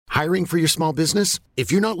Hiring for your small business?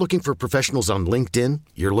 If you're not looking for professionals on LinkedIn,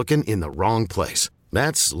 you're looking in the wrong place.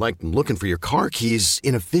 That's like looking for your car keys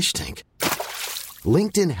in a fish tank.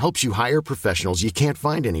 LinkedIn helps you hire professionals you can't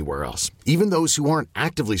find anywhere else, even those who aren't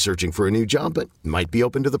actively searching for a new job but might be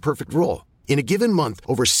open to the perfect role. In a given month,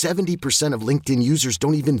 over 70% of LinkedIn users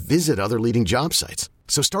don't even visit other leading job sites.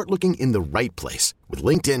 So start looking in the right place. With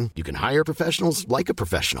LinkedIn, you can hire professionals like a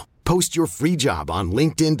professional. Post your free job on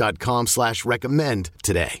linkedin.com/recommend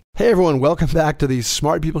today. Hey everyone, welcome back to the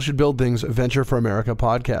Smart People Should Build Things Venture for America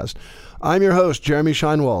podcast. I'm your host, Jeremy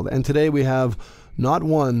Scheinwald, and today we have not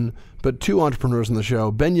one, but two entrepreneurs on the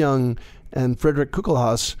show, Ben Young and Frederick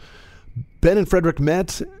Kuckelhaus. Ben and Frederick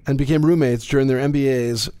met and became roommates during their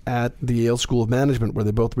MBAs at the Yale School of Management, where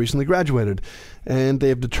they both recently graduated. And they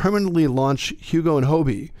have determinedly launched Hugo and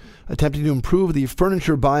Hobie, attempting to improve the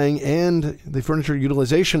furniture buying and the furniture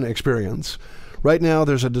utilization experience. Right now,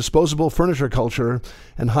 there's a disposable furniture culture,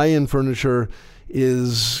 and high-end furniture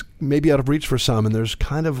is maybe out of reach for some, and there's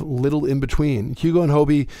kind of little in between. Hugo and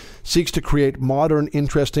Hobie seeks to create modern,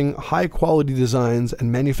 interesting, high-quality designs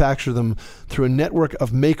and manufacture them through a network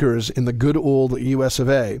of makers in the good old US of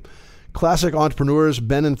A. Classic entrepreneurs,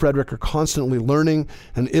 Ben and Frederick are constantly learning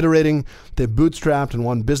and iterating. They've bootstrapped and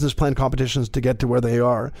won business plan competitions to get to where they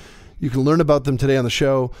are. You can learn about them today on the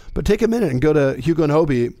show, but take a minute and go to Hugo and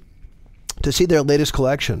Hobie to see their latest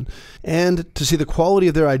collection and to see the quality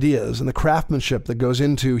of their ideas and the craftsmanship that goes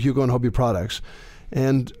into Hugo and Hobie products.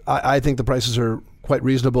 And I think the prices are quite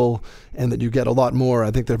reasonable and that you get a lot more. I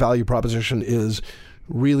think their value proposition is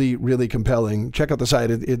really, really compelling. Check out the site.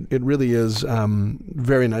 It really is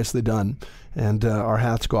very nicely done. And our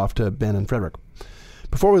hats go off to Ben and Frederick.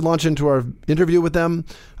 Before we launch into our interview with them,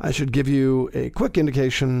 I should give you a quick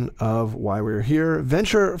indication of why we're here.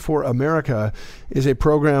 Venture for America is a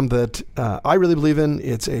program that I really believe in.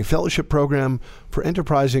 It's a fellowship program for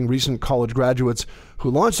enterprising recent college graduates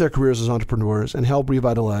who launch their careers as entrepreneurs and help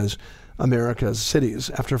revitalize America's cities.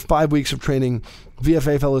 After 5 weeks of training,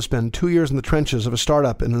 VFA fellows spend 2 years in the trenches of a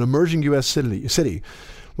startup in an emerging U.S. city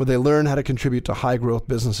where they learn how to contribute to high-growth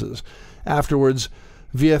businesses. Afterwards,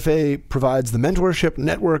 VFA provides the mentorship,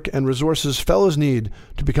 network, and resources fellows need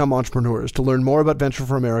to become entrepreneurs. To learn more about Venture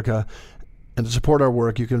for America and to support our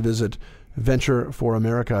work, you can visit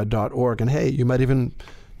ventureforamerica.org. And hey, you might even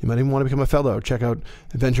want to become a fellow. Check out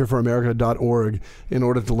ventureforamerica.org in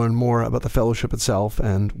order to learn more about the fellowship itself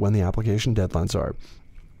and when the application deadlines are.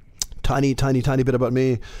 Tiny bit about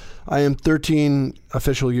me. I am 13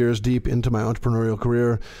 official years deep into my entrepreneurial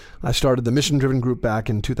career. I started the Mission Driven Group back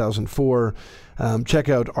in 2004. Check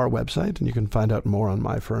out our website and you can find out more on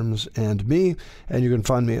my firms and me. And you can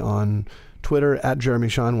find me on Twitter at Jeremy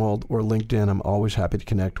Scheinwald or LinkedIn. I'm always happy to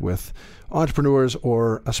connect with entrepreneurs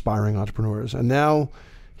or aspiring entrepreneurs. And now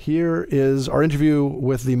here is our interview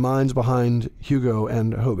with the minds behind Hugo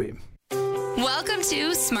and Hobie. Welcome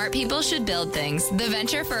to Smart People Should Build Things, the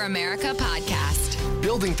Venture for America podcast.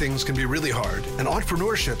 Building things can be really hard, and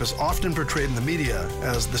entrepreneurship is often portrayed in the media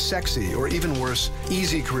as the sexy, or even worse,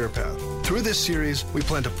 easy career path. Through this series, we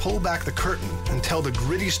plan to pull back the curtain and tell the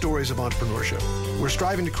gritty stories of entrepreneurship. We're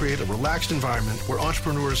striving to create a relaxed environment where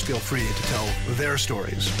entrepreneurs feel free to tell their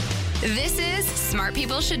stories. This is Smart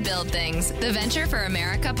People Should Build Things, the Venture for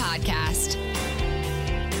America podcast.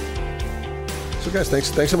 So guys,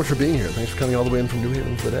 thanks so much for being here. Thanks for coming all the way in from New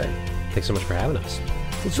Haven for the day. Thanks so much for having us.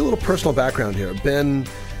 Let's do a little personal background here. Ben,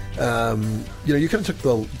 you kind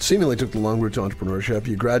of seemingly took the long route to entrepreneurship.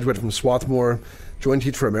 You graduated from Swarthmore, joined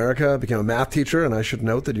Teach for America, became a math teacher, and I should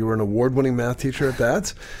note that you were an award-winning math teacher at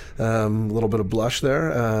that. A little bit of blush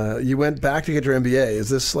there. You went back to get your MBA. Is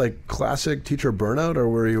this like classic teacher burnout, or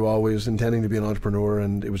were you always intending to be an entrepreneur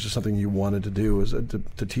and it was just something you wanted to do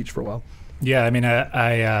to teach for a while? Yeah, I mean,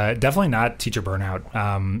 I definitely not teacher burnout.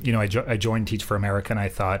 I joined Teach for America, and I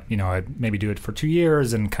thought, I'd maybe do it for 2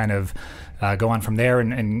 years and kind of go on from there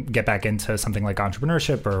and get back into something like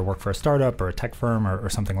entrepreneurship or work for a startup or a tech firm or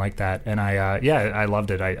something like that. And I loved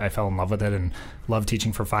it. I fell in love with it and loved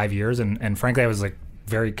teaching for 5 years. And frankly, I was like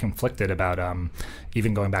very conflicted about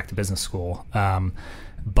even going back to business school.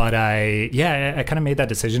 But I kind of made that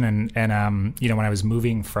decision, and when I was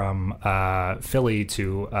moving from Philly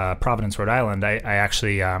to Providence, Rhode Island, I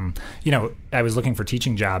actually I was looking for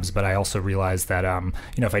teaching jobs, but I also realized that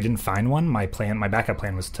if I didn't find one, my backup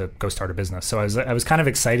plan was to go start a business. So I was kind of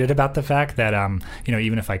excited about the fact that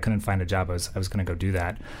even if I couldn't find a job, I was going to go do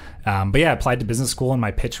that. But yeah, I applied to business school, and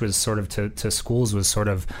my pitch was sort of to schools was sort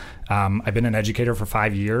of, I've been an educator for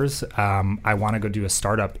 5 years. I want to go do a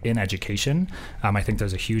startup in education. I think there's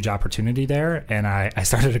was a huge opportunity there, and I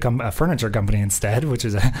started a furniture company instead, which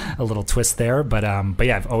is a little twist there. But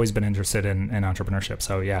yeah, I've always been interested in entrepreneurship.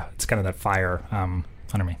 So yeah, it's kind of that fire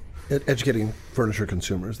under me. Educating furniture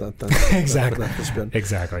consumers. That's exactly. That's been.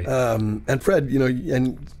 Exactly. And Fred,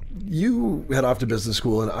 and you head off to business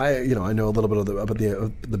school, and I know a little bit about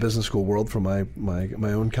the business school world from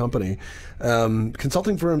my own company.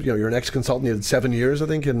 Consulting firms, you're an ex-consultant. You did 7 years, I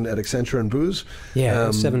think, at Accenture and Booz.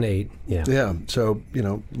 Yeah, 7 to 8. Yeah. Yeah. So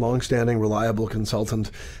long-standing, reliable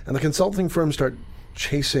consultant, and the consulting firms start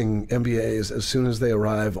chasing MBAs as soon as they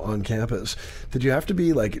arrive on campus. Did you have to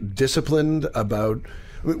be disciplined about?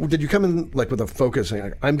 Did you come in with a focus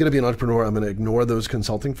saying, I'm going to be an entrepreneur, I'm going to ignore those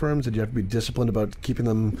consulting firms? Did you have to be disciplined about keeping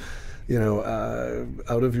them,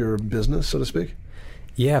 out of your business, so to speak?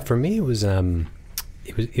 Yeah, for me it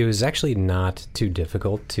was actually not too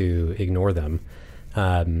difficult to ignore them.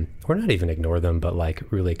 Or not even ignore them, but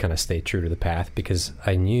really kind of stay true to the path, because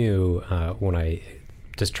I knew when I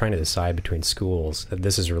just trying to decide between schools that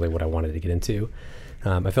this is really what I wanted to get into.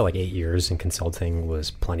 I felt like 8 years in consulting was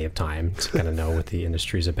plenty of time to kind of know what the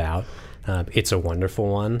industry's about. It's a wonderful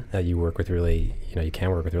one. You work with you can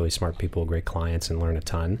work with really smart people, great clients, and learn a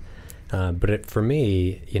ton. But for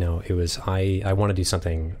me, it was I want to do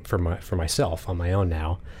something for myself on my own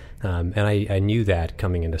now, and I knew that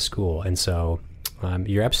coming into school. And so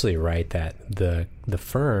you're absolutely right that the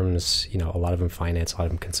firms, a lot of them finance, a lot of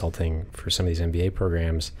them consulting for some of these MBA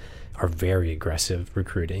programs, are very aggressive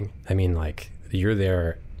recruiting. I mean, you're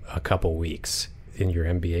there a couple weeks in your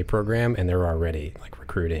MBA program and they're already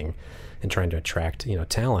recruiting and trying to attract,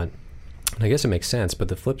 talent. And I guess it makes sense, but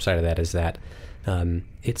the flip side of that is that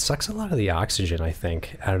it sucks a lot of the oxygen, I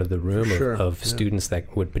think, out of the room of students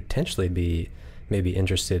that would potentially be maybe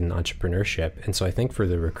interested in entrepreneurship. And so I think for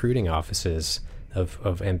the recruiting offices of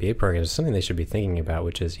MBA programs, something they should be thinking about,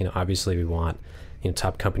 which is, obviously we want,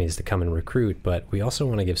 top companies to come and recruit, but we also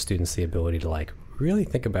want to give students the ability to really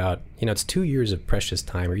think about, it's 2 years of precious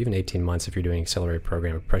time, or even 18 months if you're doing an accelerated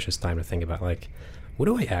program, of precious time to think about what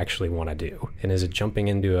do I actually want to do? And is it jumping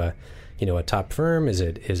into a top firm? Is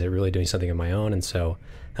it really doing something on my own? And so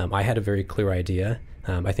I had a very clear idea.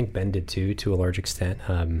 I think Ben did too, to a large extent.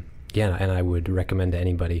 And I would recommend to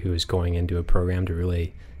anybody who is going into a program to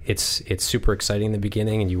really, it's super exciting in the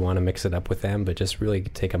beginning and you want to mix it up with them, but just really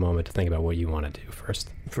take a moment to think about what you want to do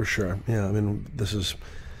first. For sure. Yeah. I mean, this is,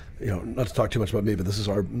 not to talk too much about me, but this is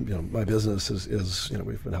our, my business is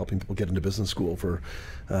we've been helping people get into business school for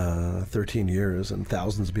 13 years and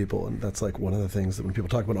thousands of people. And that's one of the things that when people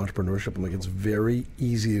talk about entrepreneurship, I'm it's very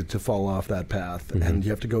easy to fall off that path. Mm-hmm. And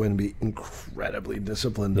you have to go in and be incredibly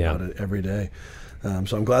disciplined about it every day.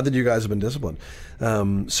 So I'm glad that you guys have been disciplined.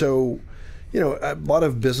 So, a lot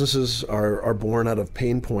of businesses are born out of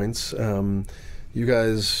pain points. You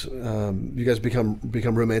guys become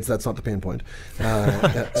roommates. That's not the pain point,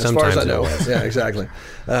 as far as I know. Yeah, exactly.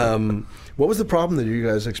 What was the problem that you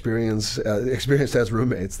guys experienced as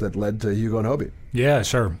roommates that led to Hugo and Hobie? Yeah,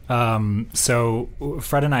 sure. So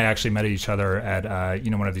Fred and I actually met each other at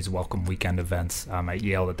one of these welcome weekend events at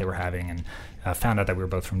Yale that they were having, and found out that we were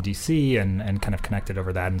both from DC, and kind of connected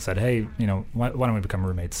over that, and said, hey, why don't we become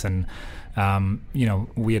roommates? And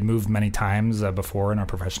we had moved many times before in our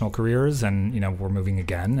professional careers, and we're moving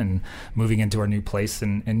again and moving into our new place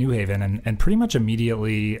in New Haven, and pretty much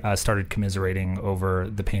immediately started commiserating over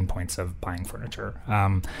the pain points of buying furniture.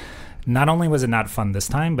 Not only was it not fun this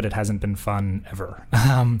time, but it hasn't been fun ever.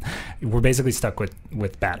 We're basically stuck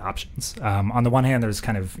with bad options. On the one hand, there's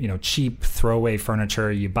kind of cheap throwaway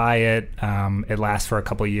furniture. You buy it, it lasts for a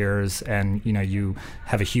couple of years, and you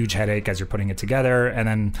have a huge headache as you're putting it together, and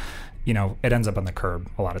then it ends up on the curb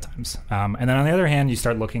a lot of times. And then on the other hand, you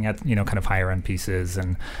start looking at, kind of higher end pieces,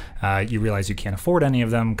 and you realize you can't afford any of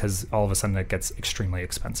them because all of a sudden it gets extremely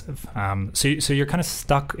expensive. So you're kind of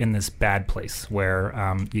stuck in this bad place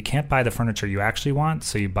where you can't buy the furniture you actually want,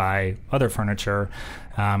 so you buy other furniture.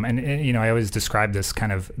 I always describe this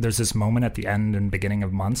kind of, there's this moment at the end and beginning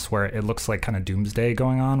of months where it looks like kind of doomsday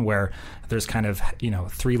going on, where there's kind of,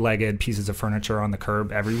 three-legged pieces of furniture on the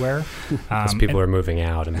curb everywhere. Because people are moving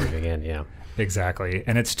out and moving in, yeah. Exactly.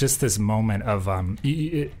 And it's just this moment of,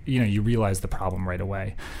 you realize the problem right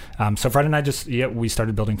away. So Fred and I we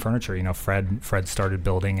started building furniture. Fred started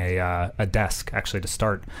building a desk actually to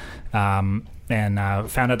start. And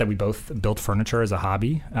found out that we both built furniture as a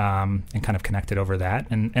hobby, and kind of connected over that.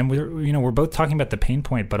 And we're both talking about the pain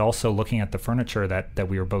point, but also looking at the furniture that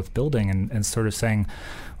we were both building, and sort of saying,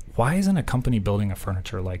 why isn't a company building a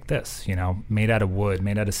furniture like this, made out of wood,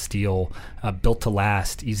 made out of steel, built to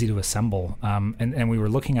last, easy to assemble? And we were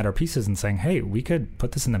looking at our pieces and saying, hey, we could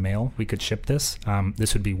put this in the mail. We could ship this.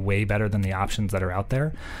 This would be way better than the options that are out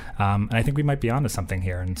there. And I think we might be onto something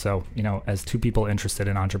here. And so, as two people interested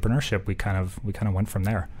in entrepreneurship, we kind of went from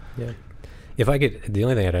there. Yeah. If I could, the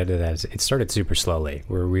only thing I'd add to that is it started super slowly,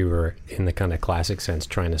 where we were in the kind of classic sense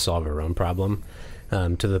trying to solve our own problem,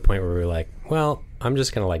 to the point where we were like, well, I'm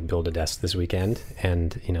just going to build a desk this weekend.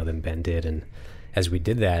 And, then Ben did. And as we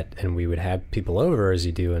did that, and we would have people over, as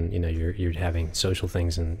you do, and, you're having social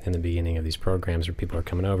things in the beginning of these programs where people are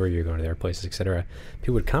coming over, you're going to their places, et cetera.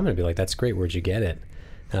 People would come and be like, that's great. Where'd you get it?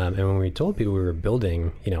 And when we told people we were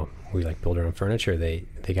building, we build our own furniture, they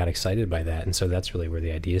got excited by that. And so that's really where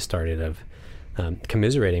the idea started of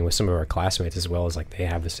commiserating with some of our classmates, as well as they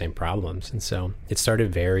have the same problems. And so it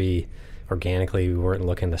started very organically. We weren't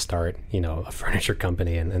looking to start, a furniture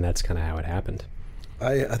company, and that's kind of how it happened.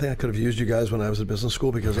 I think I could have used you guys when I was at business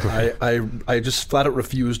school, because I just flat out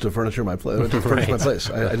refused to furnish my place. My place.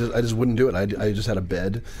 I just wouldn't do it. I just had a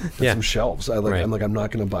bed and some shelves. I'm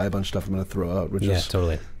not going to buy a bunch of stuff I'm going to throw out. Which is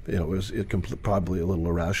totally. It was probably a little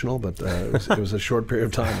irrational, but it was a short period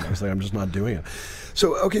of time. And I was like, I'm just not doing it.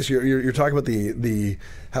 So okay, so you're talking about the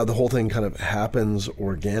how the whole thing kind of happens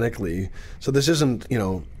organically. So this isn't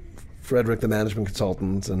Frederick the management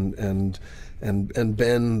consultant and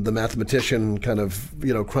Ben the mathematician kind of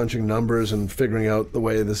crunching numbers and figuring out the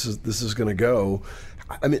way this is going to go.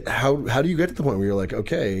 I mean, how do you get to the point where you're like,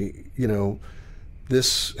 okay,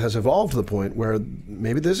 this has evolved to the point where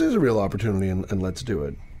maybe this is a real opportunity and let's do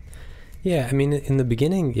it? Yeah, I mean, in the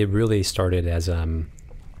beginning, it really started as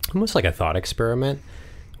almost like a thought experiment,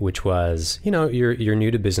 which was, you're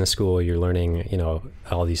new to business school, you're learning,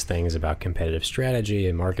 all these things about competitive strategy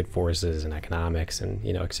and market forces and economics and,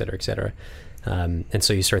 et cetera, et cetera. And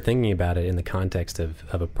so you start thinking about it in the context of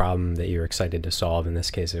a problem that you're excited to solve. In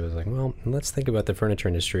this case, it was like, well, let's think about the furniture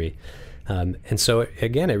industry. And so,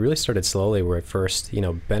 again, it really started slowly, where at first,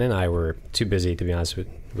 Ben and I were too busy, to be honest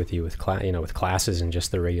with you, with classes and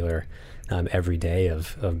just the regular every day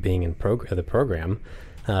of being in the program.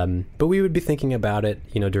 But we would be thinking about it,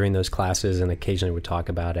 during those classes, and occasionally would talk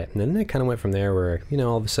about it. And then it kind of went from there, where,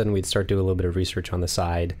 all of a sudden we'd start doing a little bit of research on the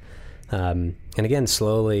side. And again,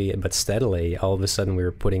 slowly but steadily, all of a sudden we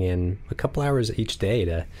were putting in a couple hours each day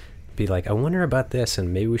to be like, I wonder about this,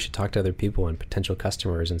 and maybe we should talk to other people and potential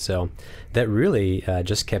customers. And so that really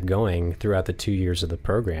just kept going throughout the 2 years of the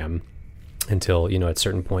program until, at a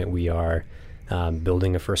certain point we are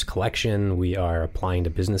building a first collection. We are applying to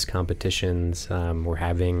business competitions. We're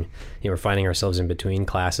having, we're finding ourselves in between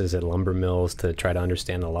classes at lumber mills to try to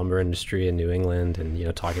understand the lumber industry in New England,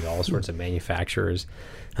 and, talking to all sorts of manufacturers.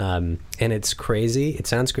 And it's crazy. It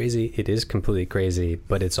sounds crazy. It is completely crazy,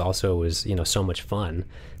 but it's also was, so much fun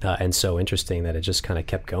and so interesting that it just kind of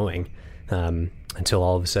kept going until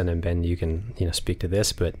all of a sudden, and Ben, you can, speak to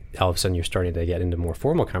this, but all of a sudden you're starting to get into more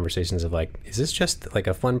formal conversations of like, is this just like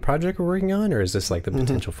a fun project we're working on, or is this like the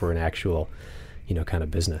potential for an actual, kind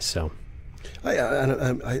of business? So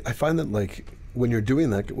I find that like when you're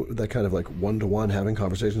doing that kind of like one-to-one, having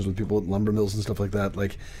conversations with people at lumber mills and stuff like that,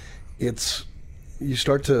 like you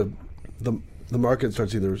start to, the market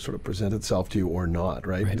starts to either sort of present itself to you or not,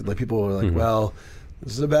 right? Like people are like, well,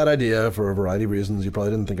 this is a bad idea for a variety of reasons you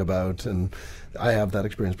probably didn't think about. And I have that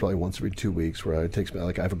experience probably once every 2 weeks where it takes me,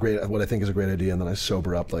 like I have what I think is a great idea, and then I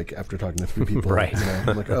sober up like after talking to 3 people. Right.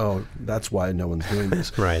 I'm like, oh, that's why no one's doing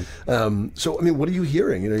this. Right. So I mean, what are you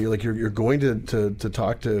hearing? You're going to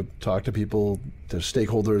talk to people, to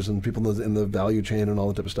stakeholders and people in the value chain and all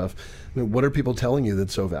that type of stuff. I mean, what are people telling you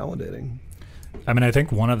that's so validating? I mean, I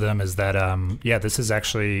think one of them is that, this is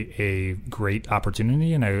actually a great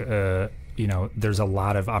opportunity, and there's a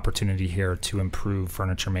lot of opportunity here to improve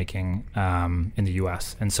furniture making in the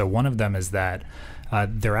U.S. And so one of them is that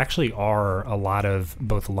there actually are a lot of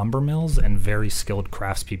both lumber mills and very skilled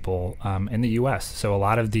craftspeople in the U.S. So a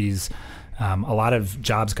lot of these, a lot of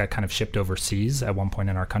jobs got kind of shipped overseas at one point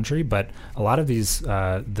in our country, but a lot of these,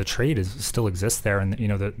 the trade still exists there, and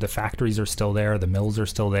the factories are still there, the mills are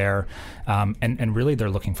still there, and really they're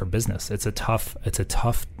looking for business. It's a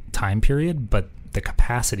tough time period, but the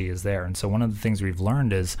capacity is there. And so one of the things we've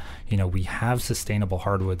learned is, we have sustainable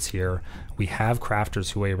hardwoods here. We have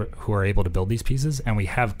crafters who are able to build these pieces, and we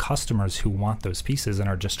have customers who want those pieces and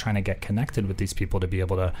are just trying to get connected with these people to be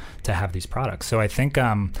able to have these products. So I think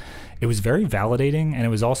it was very validating, and it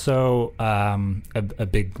was also a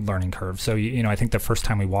big learning curve. So, I think the first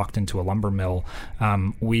time we walked into a lumber mill,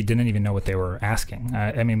 we didn't even know what they were asking.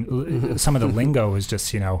 I mean, some of the lingo was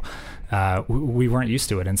just, we weren't used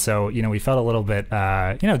to it. And so, we felt a little bit,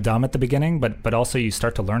 dumb at the beginning, but also you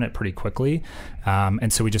start to learn it pretty quickly.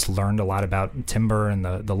 And so we just learned a lot about timber and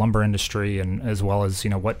the lumber industry, and as well as,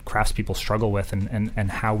 what craftspeople struggle with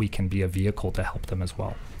and how we can be a vehicle to help them as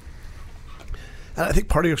well. And I think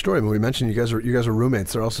part of your story, when we mentioned you guys are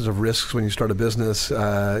roommates, there are all sorts of risks when you start a business,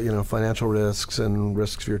 financial risks and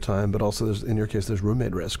risks for your time, but also in your case, there's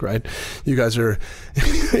roommate risk, right? You guys are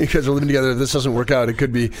living together. If this doesn't work out, it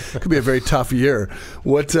could be a very tough year.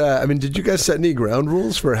 Did you guys set any ground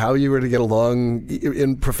rules for how you were to get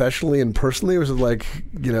along professionally and personally, or was it like,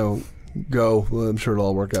 go, well, I'm sure it'll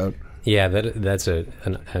all work out? Yeah, that's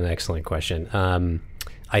an excellent question.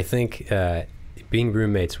 I think being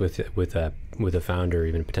roommates with a founder,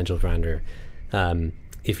 even a potential founder,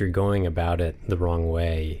 if you're going about it the wrong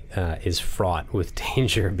way, is fraught with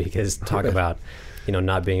danger, because talk about,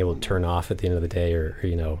 not being able to turn off at the end of the day, or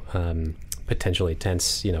potentially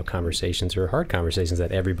tense, conversations or hard conversations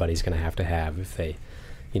that everybody's going to have if they,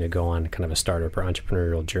 go on kind of a startup or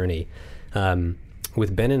entrepreneurial journey.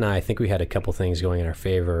 With Ben and I think we had a couple things going in our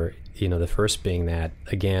favor. The first being that,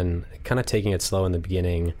 again, kind of taking it slow in the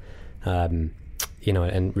beginning,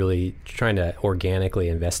 and really trying to organically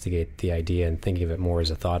investigate the idea and thinking of it more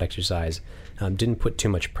as a thought exercise. Didn't put too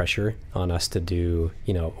much pressure on us to do,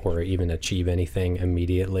 or even achieve anything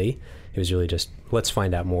immediately. It was really just, let's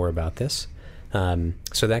find out more about this.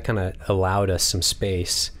 So that kind of allowed us some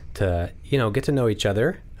space to, get to know each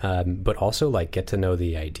other, but also get to know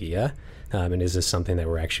the idea. And is this something that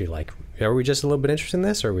we're actually are we just a little bit interested in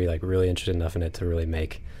this? Or are we really interested enough in it to really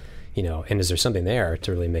make, and is there something there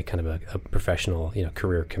to really make kind of a professional,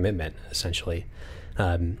 career commitment, essentially?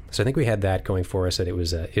 So I think we had that going for us, that it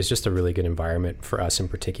was just a really good environment for us in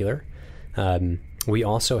particular. We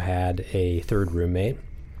also had a third roommate.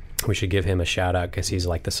 We should give him a shout out, because he's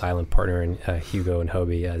like the silent partner in Hugo and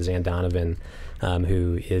Hobie, Zan Donovan,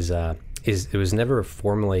 who was never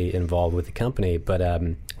formally involved with the company, but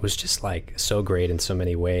was just so great in so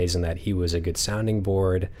many ways, in that he was a good sounding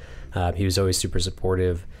board. He was always super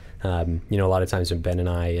supportive. A lot of times when Ben and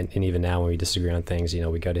I, and even now when we disagree on things,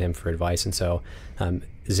 we go to him for advice. And so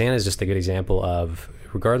Zan is just a good example of,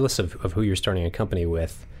 regardless of who you're starting a company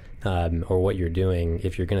with, or what you're doing,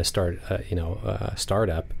 if you're going to start, a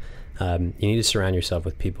startup, you need to surround yourself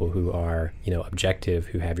with people who are, objective,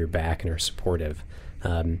 who have your back and are supportive.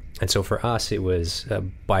 And so for us, it was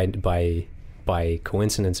by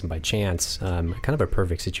coincidence and by chance, kind of a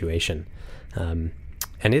perfect situation.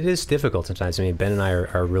 And it is difficult sometimes. I mean, Ben and I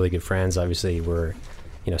are really good friends. Obviously, we're,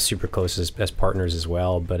 super close as partners as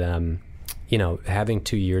well. But, having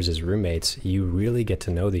 2 years as roommates, you really get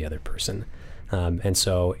to know the other person. And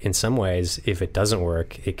so in some ways, if it doesn't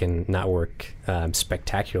work, it can not work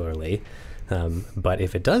spectacularly. But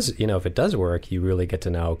if it does, if it does work, you really get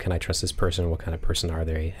to know, can I trust this person? What kind of person are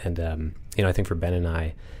they? And, I think for Ben and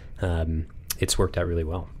I, it's worked out really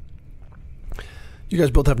well. You guys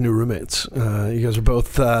both have new roommates. You guys are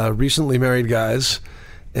both recently married guys,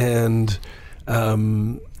 and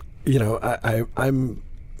I'm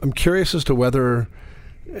curious as to whether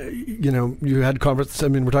you had we're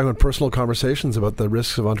talking about personal conversations about the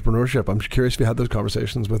risks of entrepreneurship. I'm curious if you had those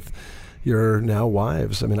conversations with your now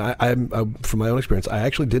wives. I mean, I from my own experience, I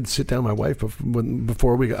actually did sit down with my wife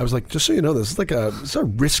before I was like, just so you know, this is it's a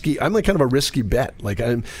risky. I'm kind of a risky bet.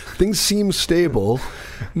 Things seem stable,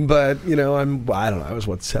 but I don't know. I was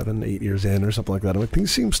 7, 8 years in or something like that. I'm like,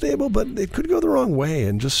 things seem stable, but it could go the wrong way.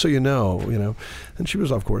 And just so you know. And she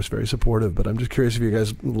was, of course, very supportive. But I'm just curious if you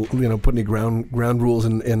guys, put any ground rules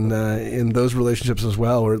in those relationships as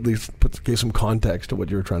well, or at least give some context to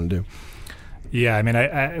what you were trying to do. Yeah, I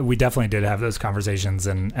mean, we definitely did have those conversations,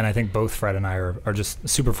 and I think both Fred and I are just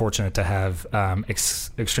super fortunate to have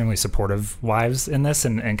extremely supportive wives in this,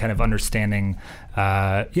 and kind of understanding,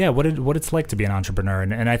 what it's like to be an entrepreneur,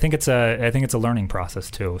 and I think it's a learning process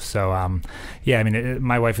too. So, I mean,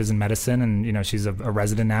 my wife is in medicine, and she's a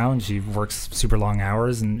resident now, and she works super long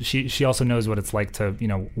hours, and she also knows what it's like to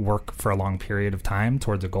work for a long period of time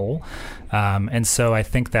towards a goal, and so I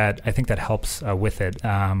think that helps with it,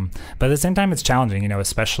 but at the same time, it's challenging,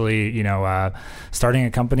 especially, starting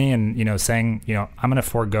a company and, saying, I'm going to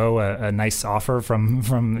forego a nice offer from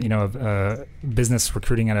business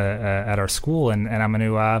recruiting at our school. And I'm going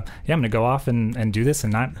to, I'm going to go off and do this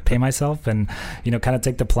and not pay myself and, kind of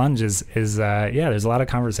take the plunge is there's a lot of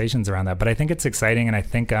conversations around that, but I think it's exciting. And I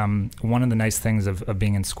think, one of the nice things of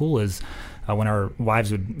being in school is, when our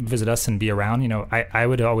wives would visit us and be around, I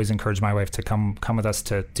would always encourage my wife to come with us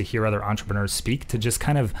to hear other entrepreneurs speak, to just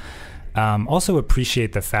kind of Also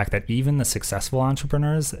appreciate the fact that even the successful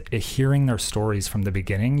entrepreneurs, hearing their stories from the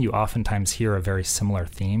beginning, you oftentimes hear a very similar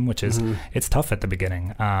theme, which is it's tough at the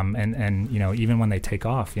beginning. And even when they take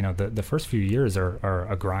off, the first few years are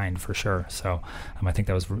a grind for sure. So I think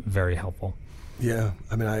that was very helpful. Yeah,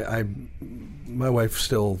 I mean, my wife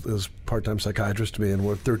still is part-time psychiatrist to me, and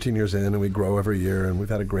we're 13 years in, and we grow every year, and we've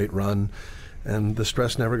had a great run, and the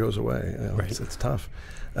stress never goes away. Right. It's tough.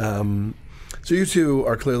 So you two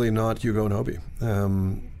are clearly not Hugo and Hobie.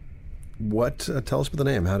 Tell us about the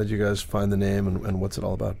name. How did you guys find the name, and what's it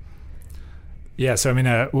all about? Yeah, so I mean,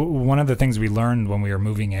 one of the things we learned when we were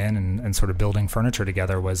moving in and sort of building furniture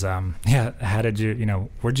together was, how did you,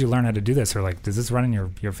 where did you learn how to do this? Or like, does this run in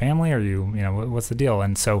your family? Or what's the deal?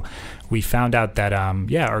 And so we found out that,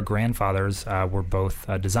 our grandfathers were both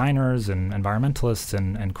designers and environmentalists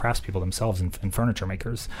and craftspeople themselves and furniture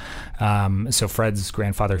makers. So Fred's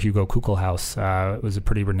grandfather, Hugo Kuckelhaus, was a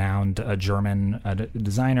pretty renowned German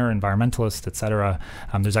designer, environmentalist, et cetera.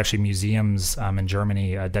 There's actually museums in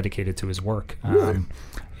Germany dedicated to his work. Really?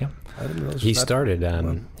 Yeah. I didn't know He started.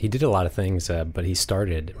 He did a lot of things, but he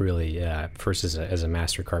started really first as a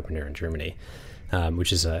master carpenter in Germany,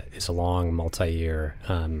 which is a long multi-year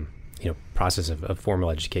process of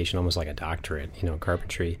formal education, almost like a doctorate, in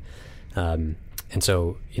carpentry. And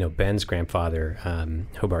so Ben's grandfather,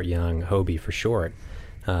 Hobart Young, Hobie for short,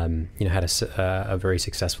 had a very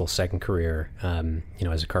successful second career,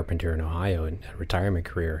 as a carpenter in Ohio, and a retirement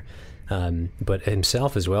career. But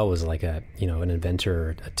himself as well was like an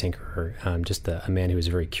inventor, a tinkerer, just a man who was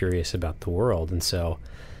very curious about the world. And so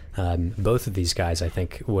both of these guys, I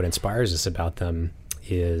think what inspires us about them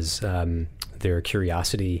is their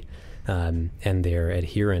curiosity and their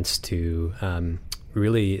adherence to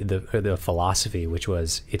really the philosophy, which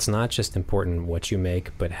was it's not just important what you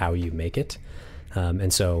make, but how you make it.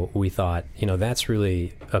 And so we thought, that's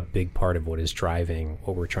really a big part of what is driving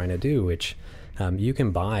what we're trying to do, which you can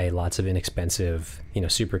buy lots of inexpensive,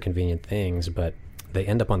 super convenient things, but they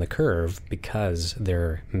end up on the curve because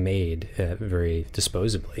they're made very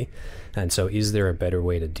disposably. And so is there a better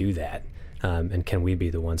way to do that? And can we be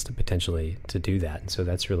the ones to potentially to do that? And so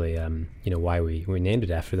that's really, why we named it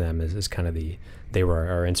after them is kind of they were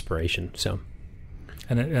our inspiration. So.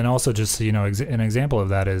 And also just, an example of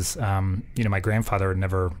that is, my grandfather had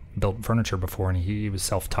never built furniture before, and he was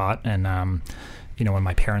self-taught. And, when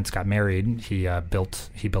my parents got married, he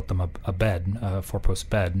built them a bed, a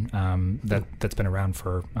 4-post bed that's been around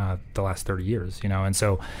for the last 30 years. And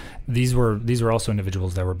so these were also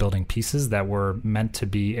individuals that were building pieces that were meant to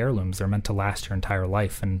be heirlooms. They're meant to last your entire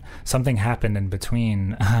life. And something happened in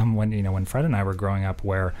between when Fred and I were growing up,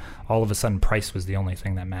 where all of a sudden price was the only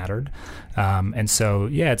thing that mattered. And so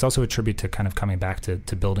it's also a tribute to kind of coming back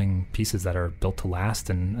to building pieces that are built to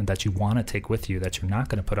last and that you want to take with you, that you're not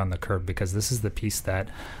going to put on the curb, because this is the piece that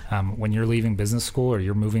when you're leaving business school or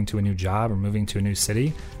you're moving to a new job or moving to a new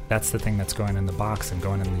city, that's the thing that's going in the box and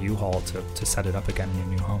going in the U-Haul to set it up again in your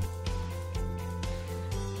new home.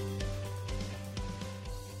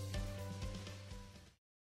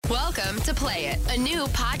 Welcome to Play It, a new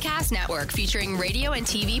podcast network featuring radio and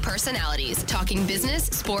TV personalities talking business,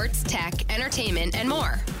 sports, tech, entertainment, and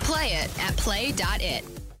more. Play it at play.it.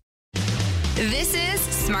 This is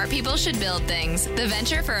Smart People Should Build Things, the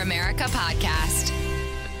Venture for America podcast.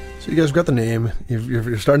 So you guys got the name.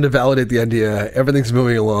 You're starting to validate the idea. Everything's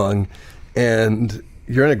moving along, and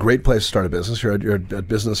you're in a great place to start a business. You're at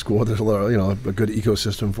business school. There's a lot, a good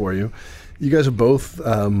ecosystem for you. You guys have both,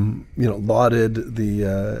 lauded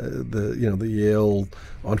the Yale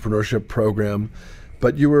entrepreneurship program,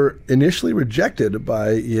 but you were initially rejected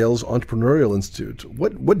by Yale's Entrepreneurial Institute.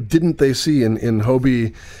 What didn't they see in Hugo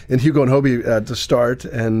and Hobie to start,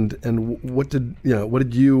 and what did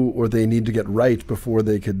you or they need to get right before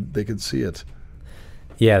they could see it?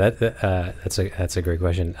 Yeah, that's a great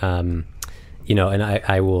question. And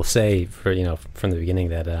I will say from the beginning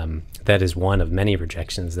that that is one of many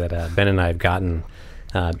rejections that Ben and I have gotten,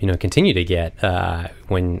 continue to get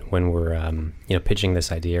when we're pitching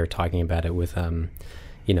this idea or talking about it with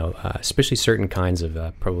especially certain kinds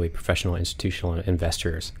of probably professional institutional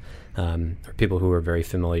investors or people who are very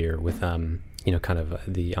familiar with kind of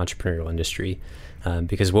the entrepreneurial industry,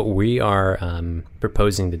 because what we are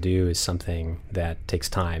proposing to do is something that takes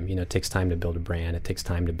time. It takes time to build a brand. It takes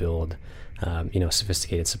time to build a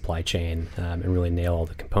sophisticated supply chain and really nail all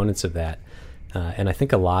the components of that. And I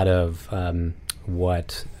think a lot of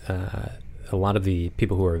the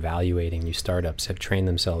people who are evaluating new startups have trained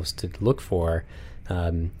themselves to look for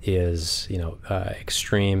is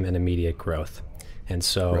extreme and immediate growth. And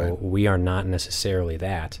so we are not necessarily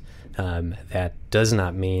that. That does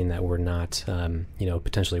not mean that we're not,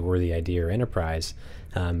 potentially worthy idea or enterprise,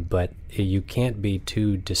 but you can't be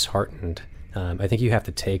too disheartened. I think you have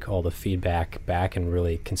to take all the feedback back and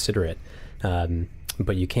really consider it.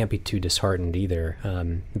 But you can't be too disheartened either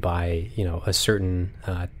by a certain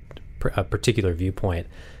a particular viewpoint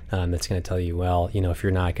that's going to tell you, well, if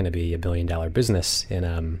you're not going to be $1 billion business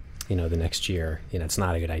in the next year, it's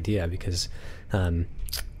not a good idea, because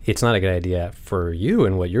it's not a good idea for you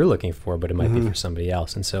and what you're looking for, but it might be for somebody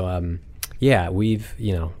else. And so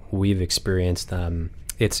we've experienced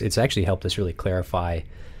it's actually helped us really clarify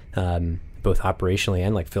both operationally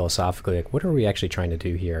and like philosophically, like what are we actually trying to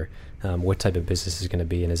do here? What type of business is going to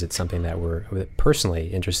be, and is it something that we're personally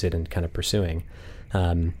interested in kind of pursuing?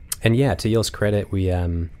 And yeah, to Yale's credit, we,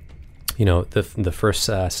 the first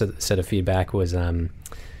set of feedback was,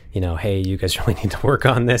 hey, you guys really need to work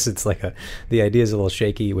on this. It's like the idea is a little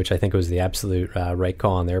shaky, which I think was the absolute right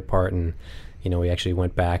call on their part. And, we actually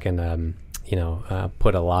went back and,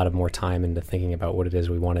 put a lot of more time into thinking about what it is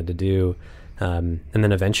we wanted to do. And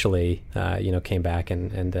then eventually, came back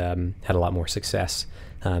and had a lot more success.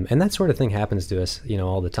 And that sort of thing happens to us,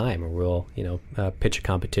 all the time, where we'll, pitch a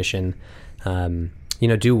competition,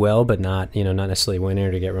 do well, but not necessarily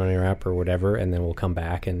winner to get runner up or whatever. And then we'll come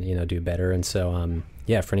back and, do better. And so,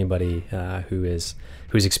 for anybody who's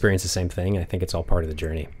experienced the same thing, I think it's all part of the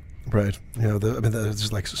journey. Right.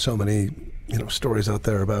 There's like so many, stories out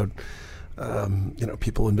there about,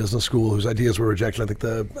 people in business school whose ideas were rejected. I think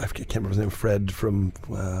I can't remember his name, Fred from,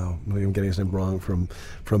 maybe I'm getting his name wrong, from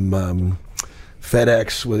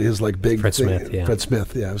FedEx with his like big Fred thing. Smith, yeah. Fred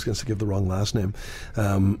Smith, yeah. I was going to give the wrong last name.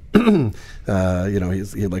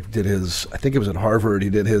 He like did his, I think it was at Harvard. He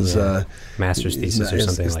did his master's thesis or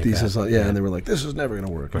something like thesis that. And they were like, "This is never going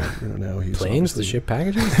to work." Right. Now he's planes to ship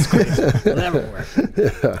packages. It's crazy. It'll never work.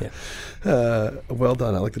 Yeah. Well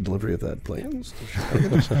done. I like the delivery of that. Planes.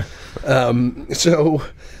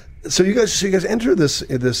 So you guys enter this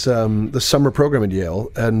summer program at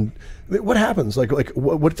Yale, and what happens? Like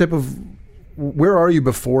what type of, where are you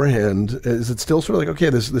beforehand? Is it still sort of like, okay,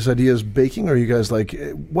 this idea is baking? Or are you guys like,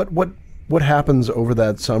 what happens over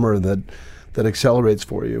that summer that accelerates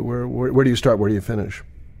for you? Where do you start? Where do you finish?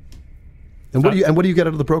 And what do you get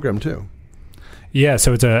out of the program too? Yeah,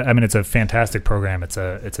 so it's a fantastic program. It's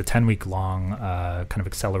a 10-week long kind of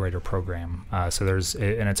accelerator program. So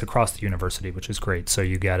and it's across the university, which is great. So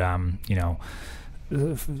you get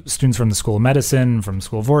students from the School of Medicine, from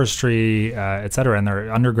School of Forestry, et cetera, and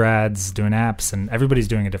they're undergrads doing apps, and everybody's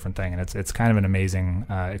doing a different thing, and it's kind of an amazing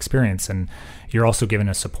experience. And you're also given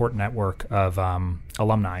a support network of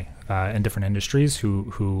alumni in different industries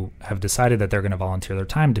who have decided that they're going to volunteer their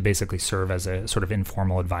time to basically serve as a sort of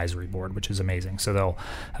informal advisory board, which is amazing. So they'll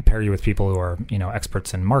pair you with people who are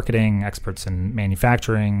experts in marketing, experts in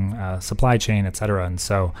manufacturing, supply chain, et cetera. And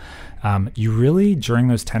so you really, during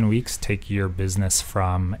those 10 weeks, take your business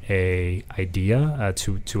from a idea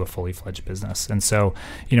to a fully fledged business. And so,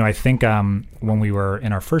 I think when we were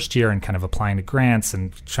in our first year and kind of applying to grants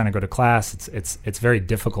and trying to go to class, it's very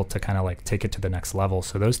difficult to kind of like take it to the next level.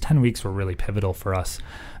 So those 10 weeks were really pivotal for us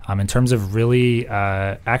in terms of really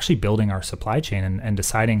actually building our supply chain and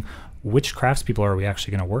deciding which craftspeople are we actually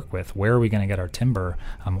going to work with? Where are we going to get our timber?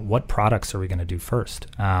 What products are we going to do first?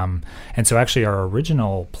 And so actually our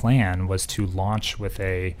original plan was to launch with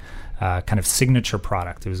a kind of signature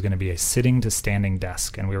product. It was going to be a sitting to standing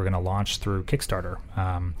desk, and we were going to launch through Kickstarter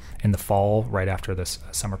in the fall right after this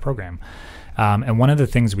summer program. And one of the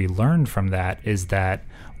things we learned from that is that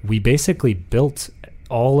we basically built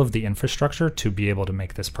all of the infrastructure to be able to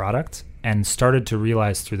make this product, and started to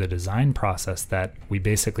realize through the design process that we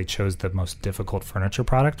basically chose the most difficult furniture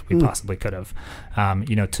product we possibly could have.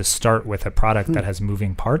 To start with a product that has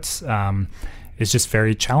moving parts is just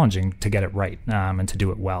very challenging to get it right and to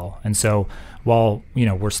do it well. And so while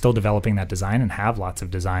we're still developing that design and have lots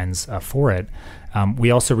of designs for it,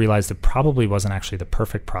 we also realized it probably wasn't actually the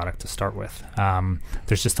perfect product to start with.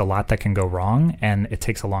 There's just a lot that can go wrong, and it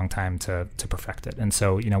takes a long time to perfect it. And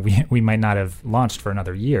so we might not have launched for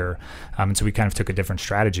another year, and so we kind of took a different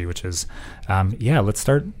strategy, which is let's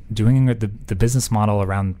start doing the business model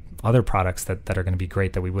around other products that are going to be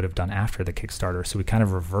great that we would have done after the Kickstarter. So we kind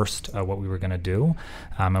of reversed what we were going to do,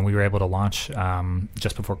 and we were able to launch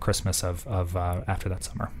just before Christmas of after that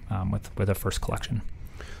summer with our first collection.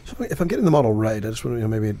 So if I'm getting the model right, I just want to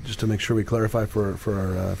maybe just to make sure we clarify for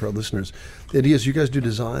our listeners, the idea is you guys do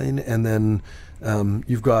design, and then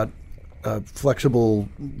you've got a flexible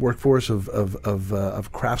workforce of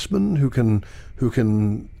craftsmen who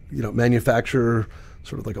can manufacture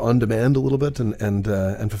sort of like on demand a little bit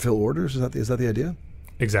and fulfill orders. Is that the idea?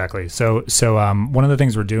 Exactly. So one of the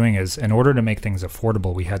things we're doing is, in order to make things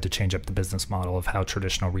affordable, we had to change up the business model of how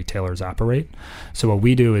traditional retailers operate. So what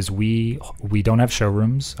we do is we don't have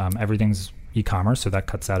showrooms. Everything's e-commerce, so that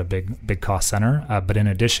cuts out a big cost center. But in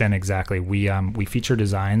addition, we feature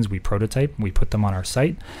designs, we prototype, we put them on our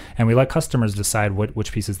site, and we let customers decide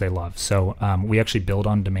which pieces they love. So we actually build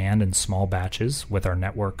on demand in small batches with our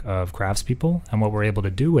network of craftspeople. And what we're able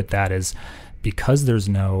to do with that is, because there's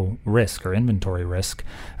no risk or inventory risk,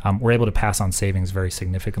 we're able to pass on savings very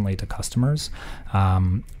significantly to customers.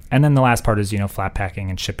 And then the last part is, flat packing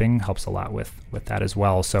and shipping helps a lot with that as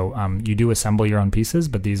well. So you do assemble your own pieces,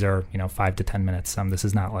 but these are 5 to 10 minutes. This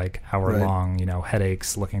is not like hour-long,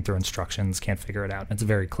 headaches looking through instructions, can't figure it out. It's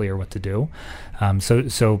very clear what to do.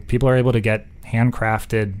 So people are able to get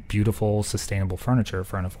handcrafted, beautiful, sustainable furniture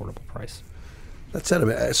for an affordable price. That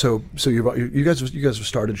said, so you guys have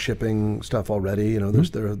started shipping stuff already.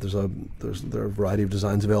 There's a variety of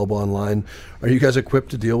designs available online. Are you guys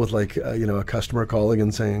equipped to deal with a customer calling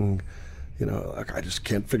and saying, I just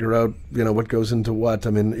can't figure out what goes into what? I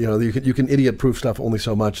mean, you can idiot-proof stuff only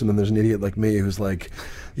so much, and then there's an idiot like me who's like,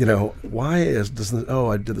 why doesn't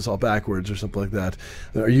I did this all backwards or something like that.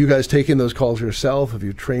 Are you guys taking those calls yourself? Have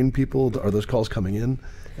you trained people? Are those calls coming in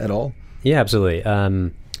at all? Yeah,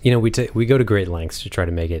 absolutely. We go to great lengths to try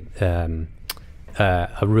to make it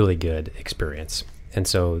a really good experience. And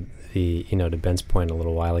so to Ben's point a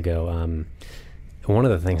little while ago, one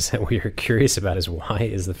of the things that we are curious about is, why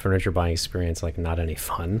is the furniture buying experience not any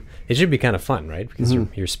fun? It should be kind of fun, right? Because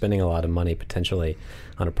you're spending a lot of money potentially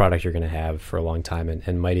on a product you're going to have for a long time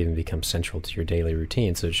and might even become central to your daily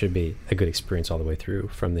routine. So it should be a good experience all the way through,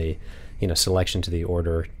 from the selection to the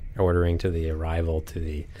ordering to the arrival to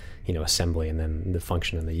the assembly, and then the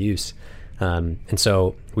function and the use. And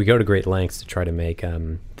so we go to great lengths to try to make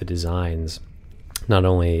the designs not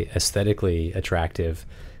only aesthetically attractive,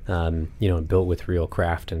 built with real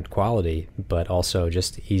craft and quality, but also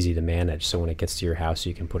just easy to manage. So when it gets to your house,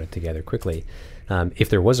 you can put it together quickly. If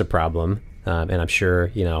there was a problem, and I'm sure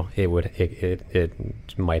it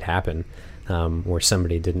might happen, where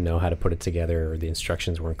somebody didn't know how to put it together or the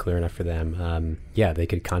instructions weren't clear enough for them, they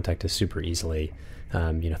could contact us super easily.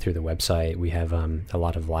 Through the website. We have a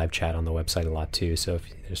lot of live chat on the website a lot too. So if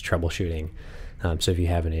there's troubleshooting, so if you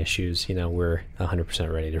have any issues, we're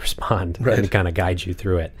 100% ready to respond and kind of guide you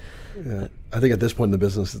through it. Yeah. I think at this point in the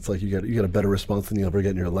business, it's like you get a better response than you ever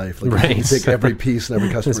get in your life. Right. You take every piece and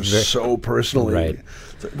every customer so personally. Right.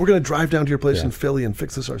 Like, we're going to drive down to your place in Philly and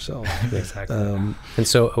fix this ourselves. Exactly. And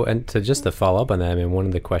to follow up on that, one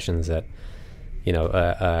of the questions that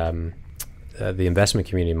the investment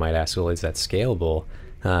community might ask, well, is that scalable?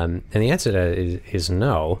 And the answer to that is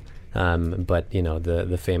no. But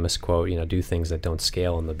the famous quote, do things that don't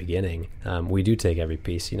scale in the beginning. We do take every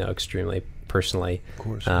piece, extremely personally. Of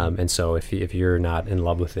course. And so if you're not in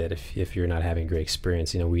love with it, if you're not having a great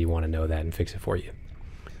experience, we want to know that and fix it for you.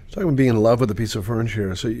 Talking about being in love with a piece of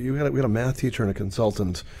furniture. So we had a math teacher and a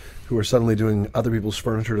consultant who are suddenly doing other people's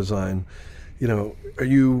furniture design.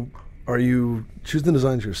 Are you choosing the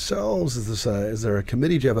designs yourselves? Is there a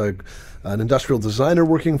committee? Do you have an industrial designer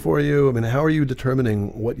working for you? How are you determining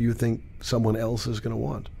what you think someone else is going to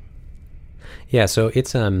want? Yeah, so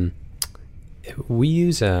it's we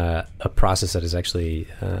use a process that is actually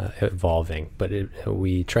evolving, but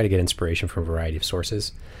we try to get inspiration from a variety of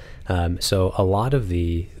sources. So a lot of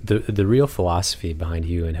the real philosophy behind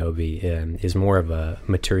Hue and Hobie is more of a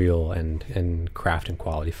material and craft and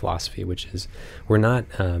quality philosophy, which is we're not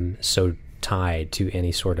so tied to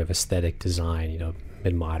any sort of aesthetic design,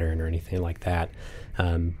 mid-modern or anything like that.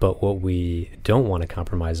 But what we don't want to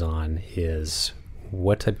compromise on is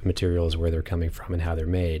what type of materials, where they're coming from, and how they're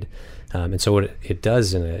made. And so what it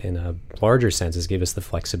does in a larger sense is give us the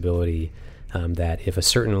flexibility that if a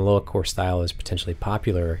certain look or style is potentially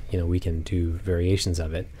popular, we can do variations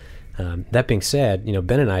of it. That being said,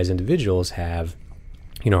 Ben and I as individuals have,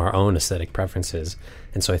 our own aesthetic preferences.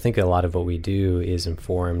 And so I think a lot of what we do is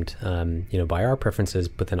informed, by our preferences,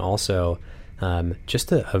 but then also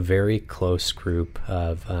just a very close group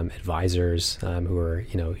of advisors who are,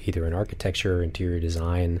 either in architecture or interior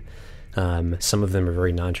design. Some of them are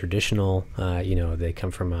very non-traditional. They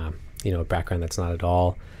come from a background that's not at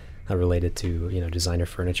all related to designer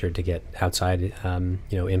furniture, to get outside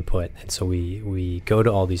input. And so we go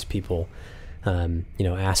to all these people,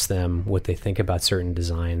 ask them what they think about certain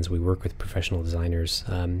designs. We work with professional designers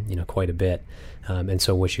quite a bit, and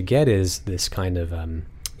so what you get is this kind of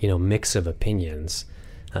mix of opinions,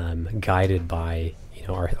 guided by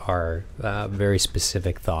our very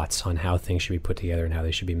specific thoughts on how things should be put together and how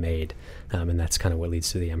they should be made, and that's kind of what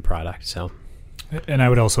leads to the end product. So And I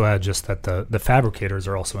would also add just that the fabricators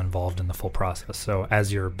are also involved in the full process. So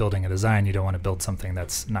as you're building a design, you don't want to build something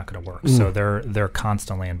that's not going to work. So they're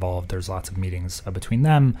constantly involved. There's lots of meetings between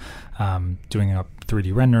them, doing up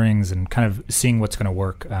 3D renderings and kind of seeing what's going to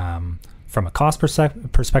work from a cost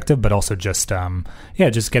perspective, but also just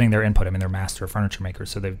just getting their input. I mean, they're master furniture makers,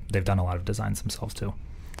 so they've done a lot of designs themselves too.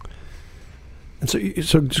 And so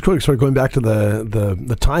just quick, sort of going back to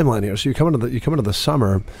the timeline here. So you come into the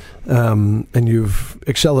summer, and you've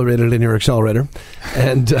accelerated in your accelerator,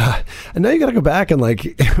 and now you got to go back and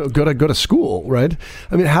like go to school, right?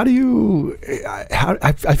 I mean, how do you?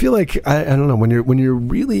 I feel like I don't know, when you're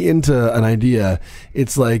really into an idea,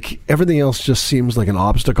 it's like everything else just seems like an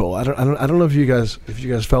obstacle. I don't know if you guys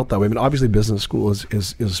felt that way. I mean, obviously business school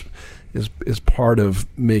is part of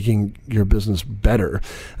making your business better.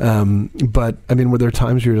 But I mean, were there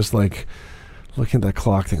times you're just like looking at that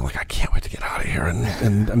clock thinking like, I can't wait to get out of here?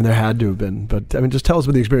 And I mean, there had to have been, but I mean, just tell us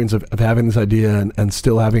about the experience of having this idea and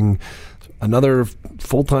still having another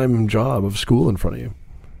full-time job of school in front of you.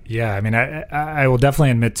 Yeah, I mean, I will definitely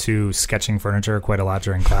admit to sketching furniture quite a lot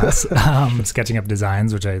during class, sketching up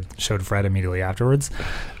designs, which I showed Fred immediately afterwards.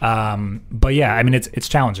 But yeah, I mean, it's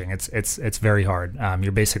challenging. It's very hard.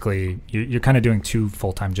 You're kind of doing two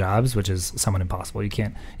full-time jobs, which is somewhat impossible. You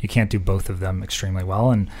can't do both of them extremely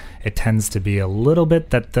well, and it tends to be a little bit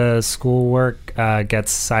that the schoolwork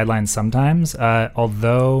gets sidelined sometimes.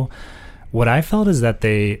 Although what I felt is that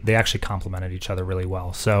they actually complemented each other really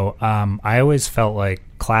well. So I always felt like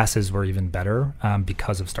classes were even better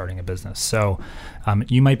because of starting a business. So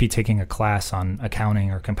you might be taking a class on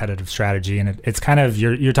accounting or competitive strategy, and it's kind of,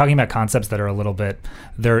 you're talking about concepts that are a little bit,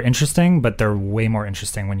 they're interesting, but they're way more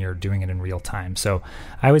interesting when you're doing it in real time. So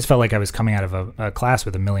I always felt like I was coming out of a class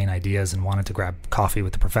with a million ideas and wanted to grab coffee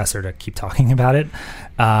with the professor to keep talking about it.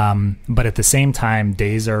 But at the same time,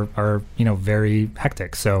 days are very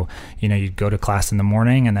hectic. So, you'd go to class in the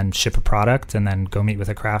morning and then ship a product and then go meet with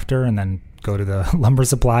a crafter and then go to the lumber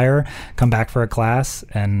supplier, come back for a class,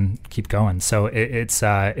 and keep going. So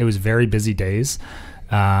it was very busy days,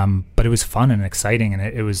 but it was fun and exciting, and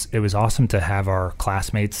it was awesome to have our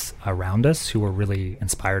classmates around us who were really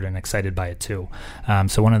inspired and excited by it too.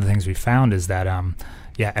 So one of the things we found is that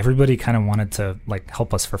everybody kind of wanted to like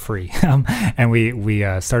help us for free, and we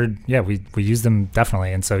started. We used them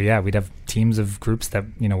definitely, and so we'd have teams of groups that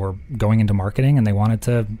were going into marketing, and they wanted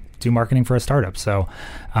to do marketing for a startup. So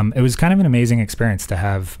it was kind of an amazing experience to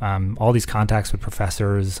have all these contacts with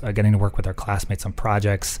professors, getting to work with our classmates on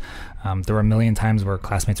projects. There were a million times where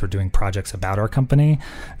classmates were doing projects about our company.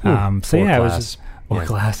 It was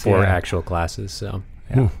just four actual classes. So.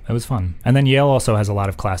 Yeah, it was fun. And then Yale also has a lot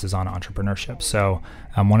of classes on entrepreneurship. So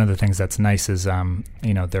one of the things that's nice is,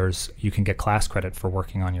 you can get class credit for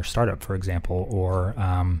working on your startup, for example, or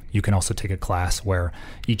you can also take a class where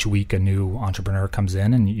each week a new entrepreneur comes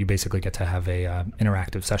in and you basically get to have a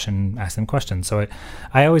interactive session, ask them questions. So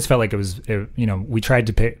I always felt like we tried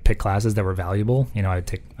to pick classes that were valuable. I'd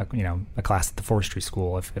take a class at the forestry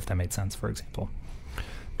school if that made sense, for example.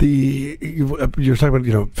 You're talking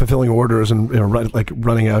about fulfilling orders and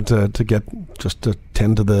running out to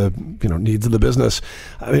tend to the needs of the business.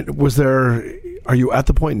 I mean, are you at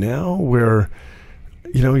the point now where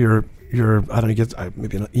you're I don't know, you get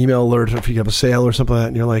maybe an email alert if you have a sale or something like that,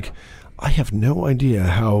 and you're like, I have no idea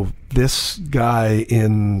how this guy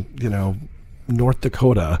in North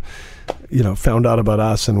Dakota found out about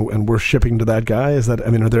us and we're shipping to that guy? Is that, I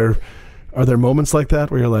mean, are there moments like that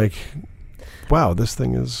where you're like, wow, this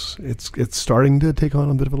thing it's starting to take on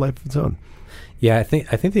a bit of a life of its own? Yeah, I think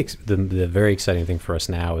the very exciting thing for us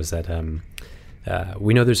now is that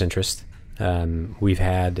we know there's interest. We've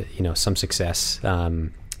had some success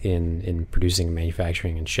in producing,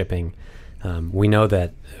 manufacturing, and shipping. We know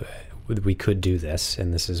that we could do this,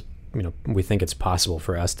 and this is we think it's possible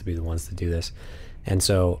for us to be the ones to do this, and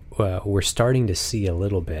so we're starting to see a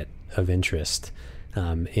little bit of interest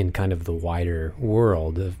in kind of the wider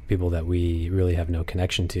world of people that we really have no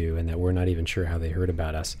connection to and that we're not even sure how they heard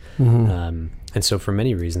about us. Mm-hmm. And so for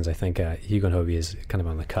many reasons, I think Hugo and Hobie is kind of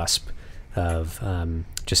on the cusp of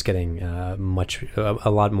just getting a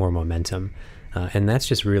lot more momentum. And that's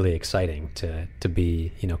just really exciting to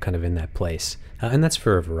be, kind of in that place. And that's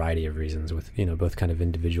for a variety of reasons with, both kind of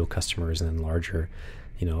individual customers and then larger,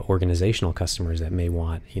 organizational customers that may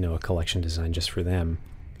want, a collection design just for them.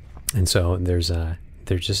 And so there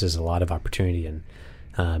just is a lot of opportunity, and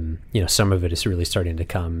some of it is really starting to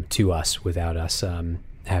come to us without us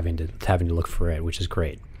having to look for it, which is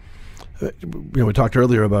great. We talked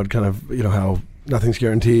earlier about kind of how nothing's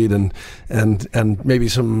guaranteed, and maybe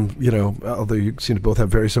some, although you seem to both have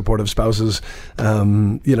very supportive spouses,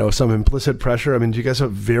 some implicit pressure. I mean, do you guys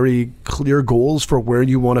have very clear goals for where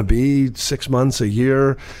you want to be 6 months, a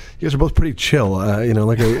year? You guys are both pretty chill,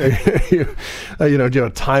 like do you have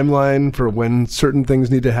a timeline for when certain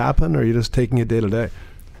things need to happen, or are you just taking it day to day?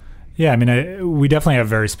 Yeah, I mean, we definitely have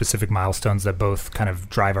very specific milestones that both kind of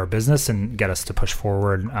drive our business and get us to push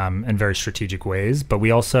forward in very strategic ways. But we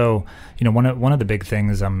also, one of the big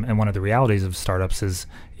things and one of the realities of startups is,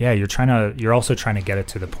 you're also trying to get it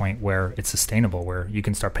to the point where it's sustainable, where you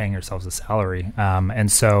can start paying yourselves a salary,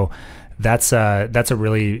 and so that's a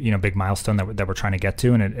really big milestone that we're trying to get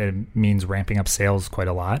to, and it means ramping up sales quite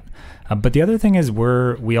a lot. But the other thing is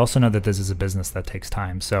we also know that this is a business that takes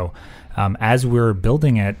time. So as we're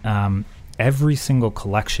building it, every single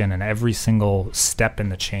collection and every single step in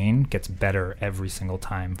the chain gets better every single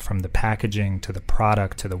time, from the packaging to the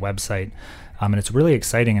product to the website. And it's really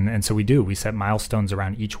exciting. And so we set milestones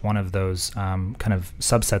around each one of those kind of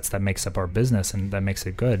subsets that makes up our business and that makes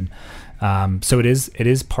it good. So it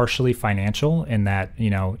is partially financial in that,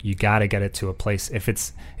 you got to get it to a place.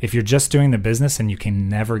 If you're just doing the business and you can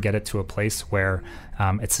never get it to a place where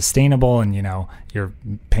it's sustainable and, you're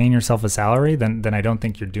paying yourself a salary, then I don't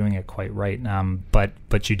think you're doing it quite right.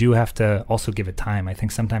 But you do have to also give it time. I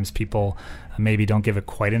think sometimes people maybe don't give it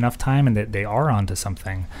quite enough time, and that they are onto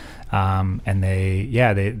something. And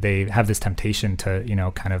they have this temptation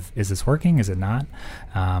to, kind of, is this working? Is it not?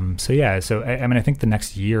 So I think the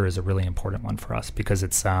next year is a really important one for us, because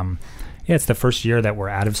it's the first year that we're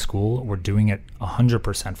out of school. We're doing it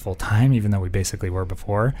 100% full time, even though we basically were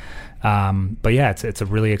before. It's a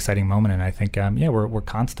really exciting moment. And I think, we're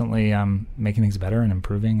constantly making things better and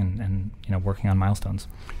improving and working on milestones.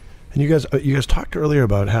 And you guys talked earlier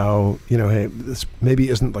about how, hey, this maybe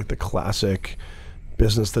isn't like the classic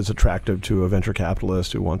business that's attractive to a venture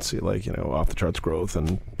capitalist who wants to see off the charts growth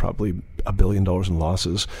and probably $1 billion in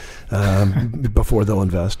losses before they'll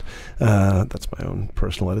invest. That's my own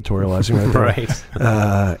personal editorializing right there. Right.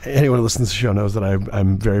 Anyone who listens to the show knows that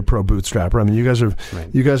I'm very pro bootstrapper. I mean, you guys have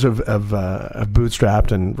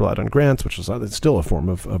bootstrapped and relied on grants, which is it's still a form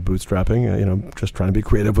of bootstrapping. Just trying to be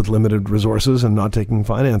creative with limited resources and not taking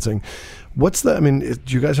financing. Do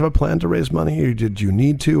you guys have a plan to raise money, or did you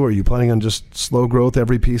need to? Or are you planning on just slow growth?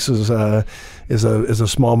 Every piece is a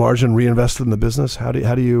small margin reinvested in the business. How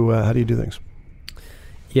do you do things?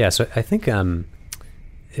 Yeah, so I think in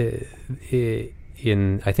the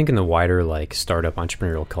wider startup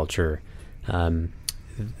entrepreneurial culture,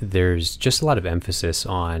 there's just a lot of emphasis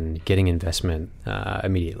on getting investment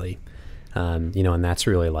immediately, and that's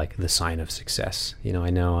really the sign of success.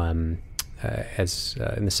 I know. As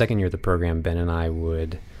in the second year of the program, Ben and I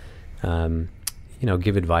would,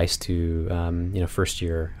 give advice to, first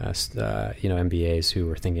year, MBAs who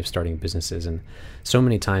were thinking of starting businesses. And so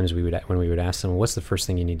many times when we would ask them, what's the first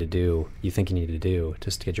thing you need to do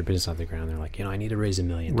just to get your business off the ground? They're like, I need to raise $1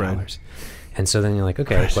 million. Right. And so then you're like,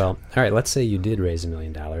 okay, right. Well, all right, let's say you did raise $1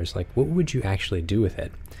 million. What would you actually do with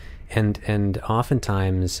it? And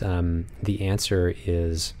oftentimes the answer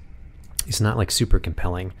is, it's not super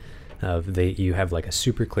compelling. You have a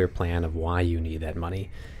super clear plan of why you need that money.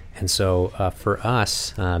 And so for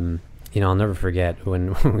us, I'll never forget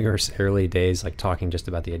when we were early days, talking just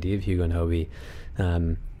about the idea of Hugo and Hobie,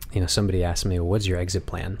 somebody asked me, well, what's your exit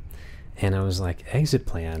plan? And I was like, exit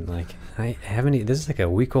plan? I haven't, this is a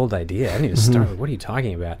week-old idea. I haven't even started. What are you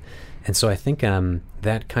talking about? And so I think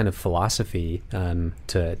that kind of philosophy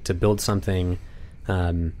to build something,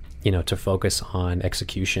 to focus on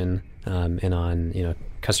execution and on,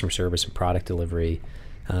 customer service and product delivery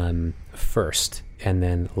first, and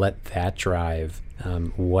then let that drive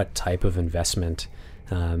what type of investment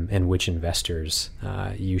and which investors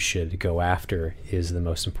you should go after is the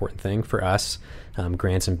most important thing for us.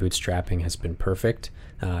 Grants and bootstrapping has been perfect.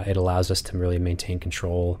 It allows us to really maintain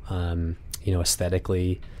control,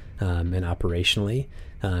 aesthetically and operationally.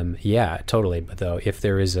 Yeah, totally. But though, if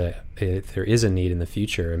there is a need in the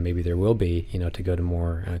future, and maybe there will be, to go to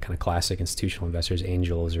more kind of classic institutional investors,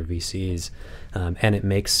 angels or VCs, and it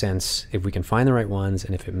makes sense if we can find the right ones,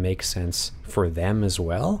 and if it makes sense for them as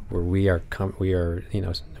well, where we're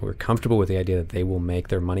comfortable with the idea that they will make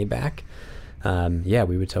their money back. Yeah,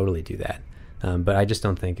 we would totally do that. But I just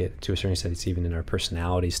don't think to a certain extent, it's even in our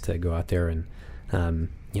personalities to go out there and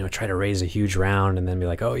try to raise a huge round and then be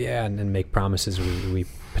like, oh yeah, and then make promises we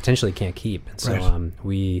potentially can't keep. And so right.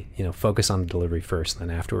 We focus on the delivery first, and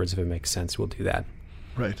then afterwards, if it makes sense, we'll do that.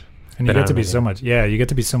 Right. And you get to be you get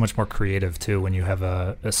to be so much more creative too when you have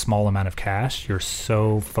a small amount of cash. You're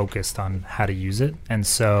so focused on how to use it, and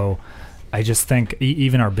so I just think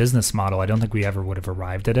even our business model, I don't think we ever would have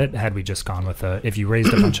arrived at it had we just gone with if you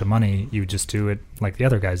raised a bunch of money, you would just do it like the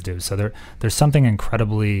other guys do. So there's something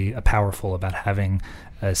incredibly powerful about having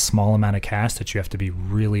a small amount of cash that you have to be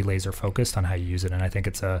really laser focused on how you use it. And I think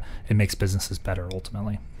it makes businesses better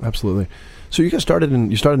ultimately. Absolutely. So you guys started in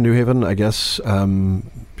New Haven, I guess,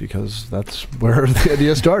 because that's where the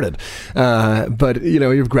idea started. But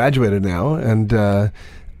you've graduated now, and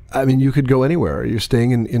I mean, you could go anywhere. Are you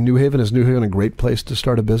staying in New Haven? Is New Haven a great place to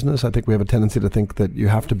start a business? I think we have a tendency to think that you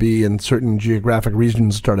have to be in certain geographic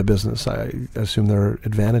regions to start a business. I assume there are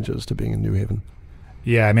advantages to being in New Haven.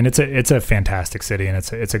 Yeah, I mean, it's a fantastic city, and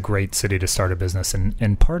it's a great city to start a business. And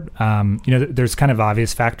in part, there's kind of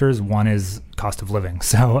obvious factors. One is cost of living.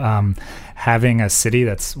 So having a city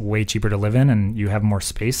that's way cheaper to live in and you have more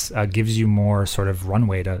space gives you more sort of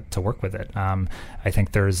runway to work with it. I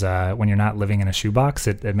think there's when you're not living in a shoebox,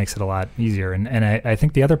 it makes it a lot easier. And I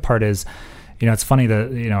think the other part is, it's funny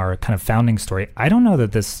that our kind of founding story. I don't know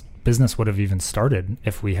that this business would have even started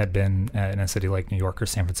if we had been in a city like New York or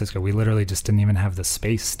San Francisco. We literally just didn't even have the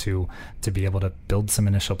space to be able to build some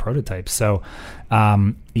initial prototypes. So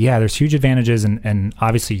there's huge advantages, and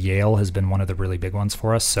obviously Yale has been one of the really big ones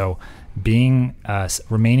for us. So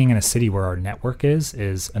remaining in a city where our network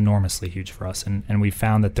is enormously huge for us. And we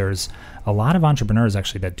found that there's a lot of entrepreneurs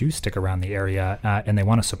actually that do stick around the area and they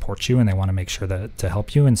want to support you and they want to make sure that to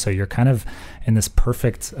help you. And so you're kind of in this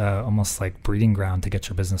perfect, almost like breeding ground to get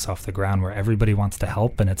your business off the ground where everybody wants to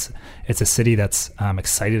help. And it's a city that's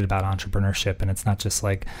excited about entrepreneurship. And it's not just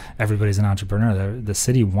like everybody's an entrepreneur. The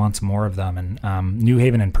city wants more of them. And New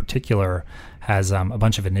Haven in particular has a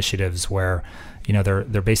bunch of initiatives where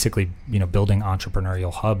they're basically building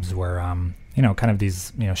entrepreneurial hubs where kind of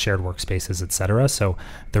these shared workspaces, et cetera. So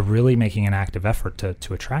they're really making an active effort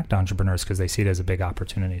to attract entrepreneurs because they see it as a big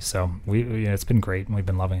opportunity. So it's been great and we've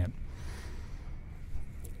been loving it.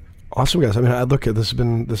 Awesome, guys. I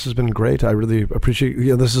mean, this has been great. I really appreciate.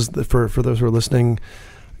 This is for those who are listening.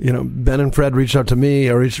 Ben and Fred reached out to me,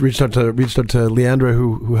 or reached out to Leandra,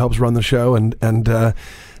 who helps run the show, and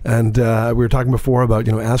we were talking before about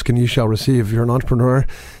ask and you shall receive. If you're an entrepreneur,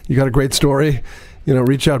 you got a great story,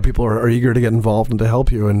 reach out. People are eager to get involved and to help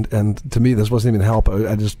you. And to me, this wasn't even help.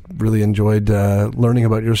 I just really enjoyed learning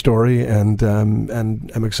about your story, and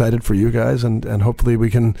I'm excited for you guys, and hopefully we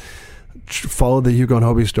can follow the Hugo and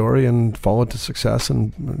Hobie story and follow it to success,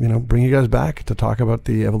 and bring you guys back to talk about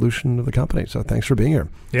the evolution of the company. So thanks for being here.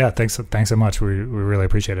 Yeah, thanks so much. We really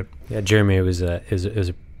appreciate it. Yeah, Jeremy, it was a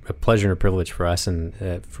pleasure and a privilege for us,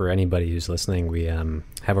 and for anybody who's listening. We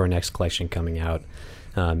have our next collection coming out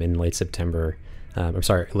in late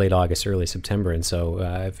August, early September. And so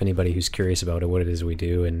if anybody who's curious about what it is we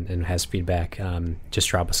do and has feedback, just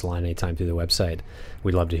drop us a line anytime through the website.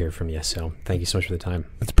 We'd love to hear from you. So thank you so much for the time.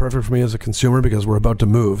 It's perfect for me as a consumer because we're about to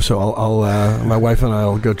move. So I'll my wife and I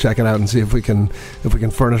will go check it out and see if we can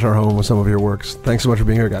furnish our home with some of your works. Thanks so much for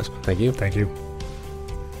being here, guys. Thank you. Thank you.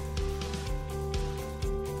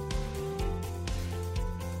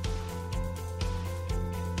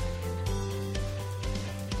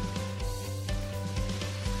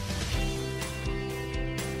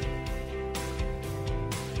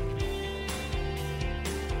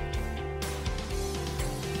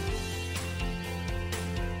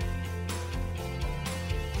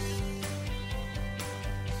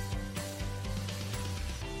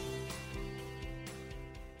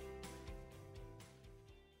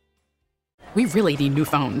 We really need new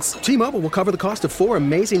phones. T-Mobile will cover the cost of 4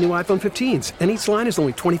 amazing new iPhone 15s, and each line is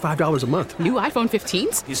only $25 a month. New iPhone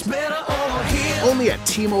 15s? It's better over here. Only at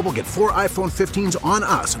T-Mobile, get 4 iPhone 15s on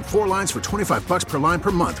us and 4 lines for $25 per line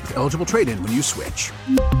per month with eligible trade-in when you switch.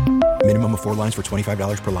 Minimum of 4 lines for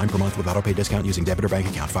 $25 per line per month with autopay discount using debit or bank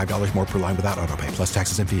account. $5 more per line without autopay, plus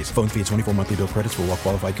taxes and fees. Phone fee at 24 monthly bill credits for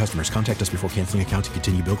well-qualified customers. Contact us before canceling account to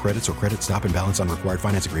continue bill credits or credit stop and balance on required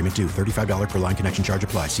finance agreement due. $35 per line connection charge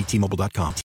applies. See T-Mobile.com.